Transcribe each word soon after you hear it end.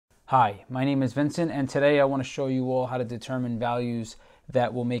Hi, my name is Vincent, and today I want to show you all how to determine values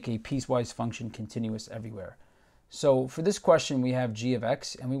that will make a piecewise function continuous everywhere. So for this question, we have g of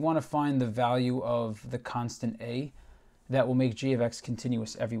x, and we want to find the value of the constant a that will make g of x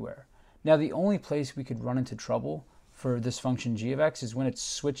continuous everywhere. Now, the only place we could run into trouble for this function g of x is when it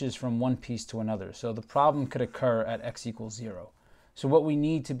switches from one piece to another. So the problem could occur at x equals 0. So what we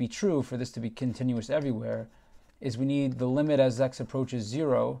need to be true for this to be continuous everywhere is we need the limit as x approaches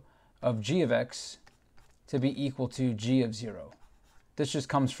 0 of g of x to be equal to g of 0. This just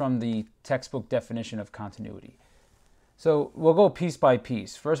comes from the textbook definition of continuity. So we'll go piece by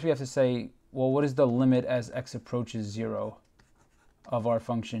piece. First we have to say, well, what is the limit as x approaches 0 of our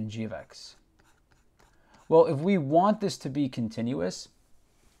function g of x? Well, if we want this to be continuous,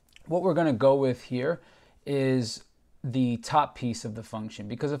 what we're going to go with here is the top piece of the function,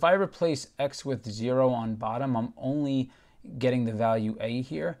 because if I replace x with 0 on bottom, I'm only getting the value a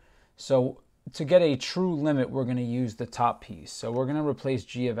here. So to get a true limit, we're going to use the top piece. So we're going to replace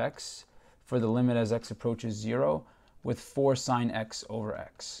g of x for the limit as x approaches 0 with 4 sine x over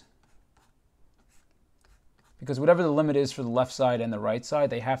x. Because whatever the limit is for the left side and the right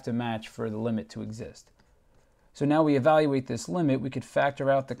side, they have to match for the limit to exist. So now we evaluate this limit. We could factor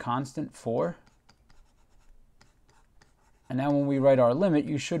out the constant 4. And now when we write our limit,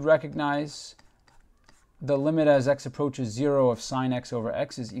 you should recognize the limit as x approaches 0 of sine x over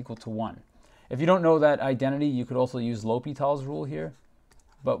x is equal to 1. If you don't know that identity, you could also use L'Hopital's rule here.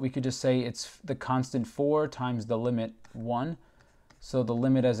 But we could just say it's the constant 4 times the limit 1. So the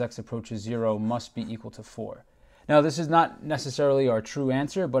limit as x approaches 0 must be equal to 4. Now this is not necessarily our true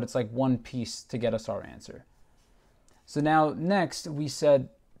answer, but it's like one piece to get us our answer. So now next we said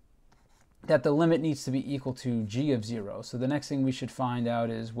that the limit needs to be equal to g of 0. So the next thing we should find out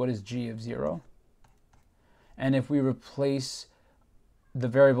is what is g of 0? And if we replace the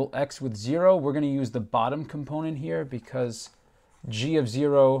variable x with 0, we're going to use the bottom component here because g of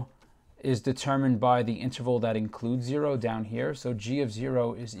 0 is determined by the interval that includes 0 down here. So g of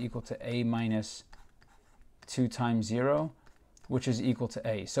 0 is equal to a minus 2 times 0, which is equal to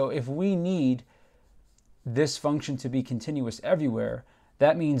a. So if we need this function to be continuous everywhere,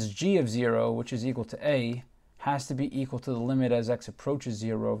 that means g of 0, which is equal to a, has to be equal to the limit as x approaches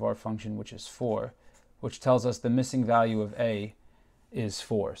 0 of our function, which is 4, which tells us the missing value of a is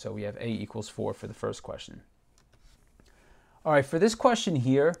 4. So we have a equals 4 for the first question. All right, for this question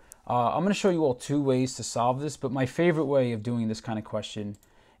here, I'm going to show you all two ways to solve this, but my favorite way of doing this kind of question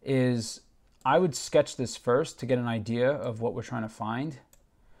is I would sketch this first to get an idea of what we're trying to find.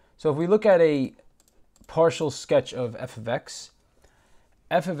 So if we look at a partial sketch of f of x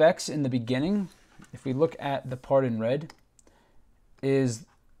in the beginning, if we look at the part in red, is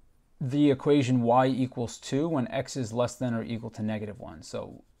the equation y equals 2 when x is less than or equal to -1.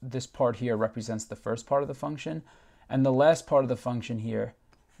 So this part here represents the first part of the function. And the last part of the function here,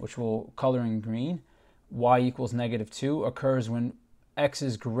 which we'll color in green, y equals -2, occurs when x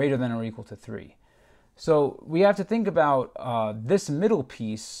is greater than or equal to 3. So we have to think about this middle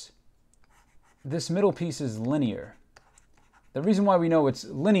piece. This middle piece is linear. The reason why we know it's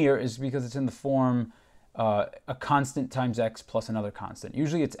linear is because it's in the form a constant times x plus another constant.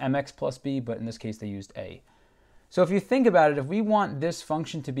 Usually it's mx plus b, but in this case they used a. So if you think about it, if we want this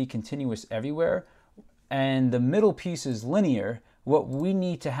function to be continuous everywhere and the middle piece is linear, what we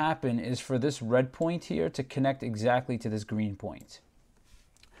need to happen is for this red point here to connect exactly to this green point.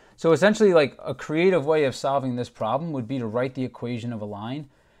 So essentially, like a creative way of solving this problem would be to write the equation of a line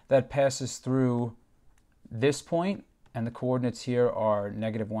that passes through this point, and the coordinates here are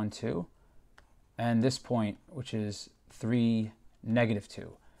 -1, 2. And this point, which is 3,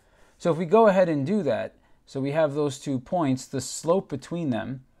 -2. So if we go ahead and do that, so we have those 2 points, the slope between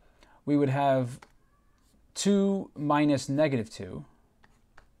them, we would have 2 minus -2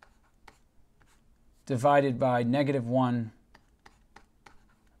 divided by -1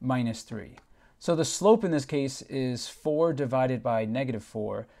 minus 3. So the slope in this case is 4 divided by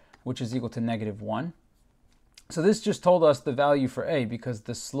 -4, which is equal to -1. So this just told us the value for a because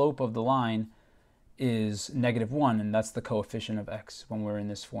the slope of the line is -1, and that's the coefficient of x when we're in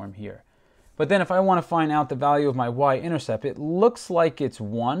this form here. But then if I want to find out the value of my y-intercept, it looks like it's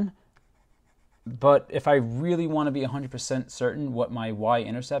 1, but if I really want to be 100% certain what my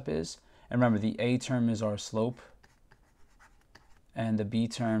y-intercept is, and remember the a term is our slope and the b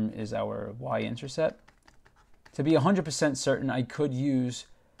term is our y-intercept, to be 100% certain I could use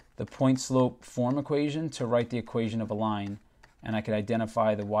the point-slope form equation to write the equation of a line, and I could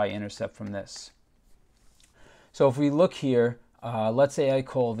identify the y-intercept from this. So if we look here, let's say I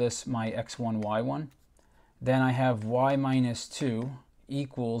call this my x1, y1. Then I have y minus 2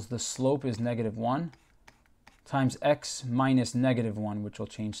 equals, the slope is -1, times x minus -1, which will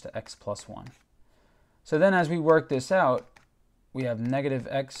change to x plus 1. So then as we work this out, we have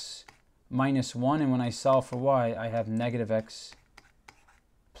 -x minus 1, and when I solve for y, I have -x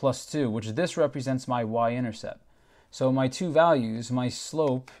plus 2, which this represents my y-intercept. So my two values, my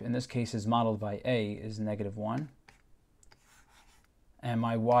slope, in this case is modeled by a, is -1, and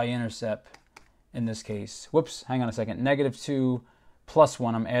my y-intercept, in this case, whoops, hang on a second, -2 plus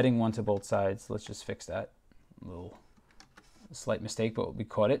 1, I'm adding 1 to both sides. Let's just fix that. A little slight mistake, but we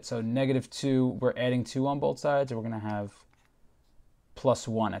caught it. So -2, we're adding 2 on both sides, and we're going to have plus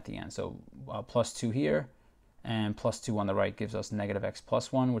 1 at the end. So plus 2 here, and plus 2 on the right gives us -x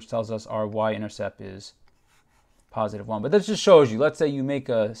plus 1, which tells us our y-intercept is +1. But this just shows you, let's say you make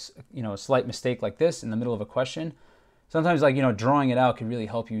a slight mistake like this in the middle of a question. Sometimes, like, drawing it out can really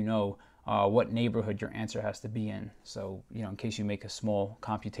help you know what neighborhood your answer has to be in. So, in case you make a small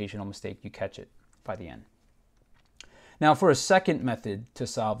computational mistake, you catch it by the end. Now, for a second method to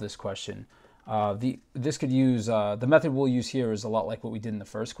solve this question, the method we'll use here is a lot like what we did in the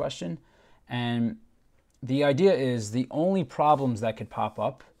first question. And the idea is the only problems that could pop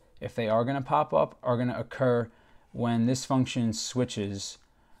up, if they are going to pop up, are going to occur when this function switches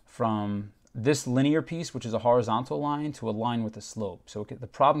from this linear piece, which is a horizontal line, to a line with a slope. So the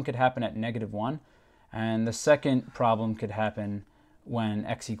problem could happen at -1, and the second problem could happen when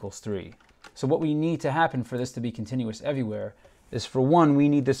x equals 3. So what we need to happen for this to be continuous everywhere is, for one, we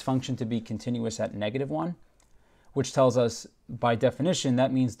need this function to be continuous at -1, which tells us, by definition,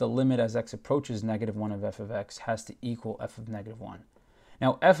 that means the limit as x approaches -1 of f of x has to equal f of -1.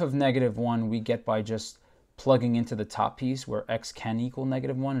 Now, f of -1 we get by just plugging into the top piece where x can equal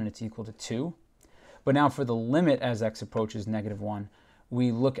 -1, and it's equal to 2. But now for the limit as x approaches -1,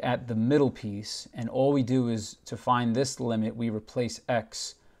 we look at the middle piece, and all we do is, to find this limit, we replace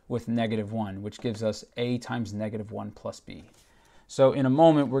x with -1, which gives us a times -1 plus b. So in a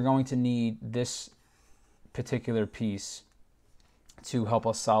moment, we're going to need this particular piece to help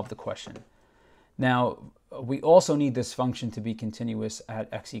us solve the question. Now, we also need this function to be continuous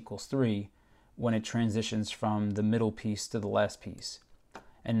at x equals 3 when it transitions from the middle piece to the last piece.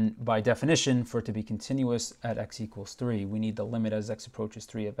 And by definition, for it to be continuous at x equals 3, we need the limit as x approaches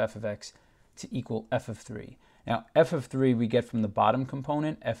 3 of f of x to equal f of 3. Now, f of 3 we get from the bottom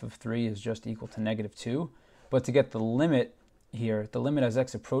component. F of 3 is just equal to -2. But to get the limit here, the limit as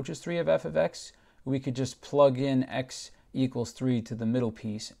x approaches 3 of f of x, we could just plug in x equals 3 to the middle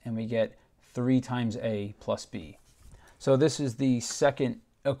piece, and we get 3 times a plus b. So this is the second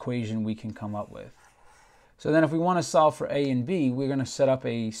equation we can come up with. So then if we want to solve for a and b, we're going to set up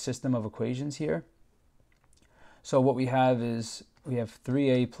a system of equations here. So what we have is, we have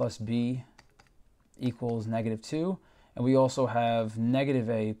 3a plus b equals -2, and we also have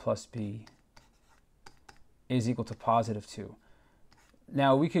 -a plus b is equal to +2.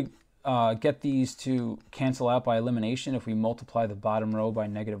 Now we could get these to cancel out by elimination if we multiply the bottom row by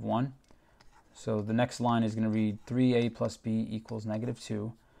 -1. So the next line is going to read 3a plus b equals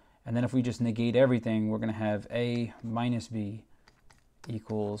 -2. And then if we just negate everything, we're going to have a minus b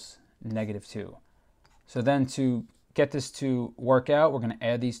equals -2. So then to get this to work out, we're going to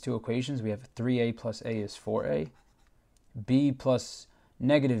add these two equations. We have 3a plus a is 4a. b plus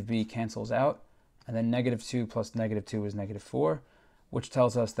 -b cancels out. And then -2 plus -2 is -4, which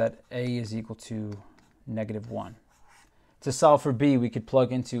tells us that a is equal to -1. To solve for b, we could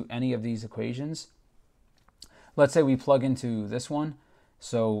plug into any of these equations. Let's say we plug into this one.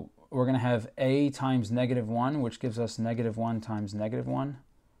 So we're going to have a times -1, which gives us -1 times -1,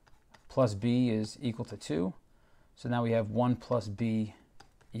 plus b is equal to 2. So now we have 1 plus b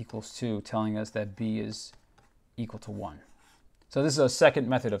equals 2, telling us that b is equal to 1. So this is a second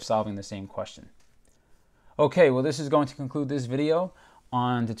method of solving the same question. Okay, well, this is going to conclude this video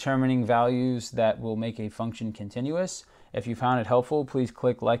on determining values that will make a function continuous. If you found it helpful, please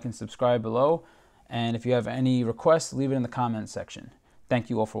click like and subscribe below. And if you have any requests, leave it in the comments section. Thank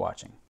you all for watching.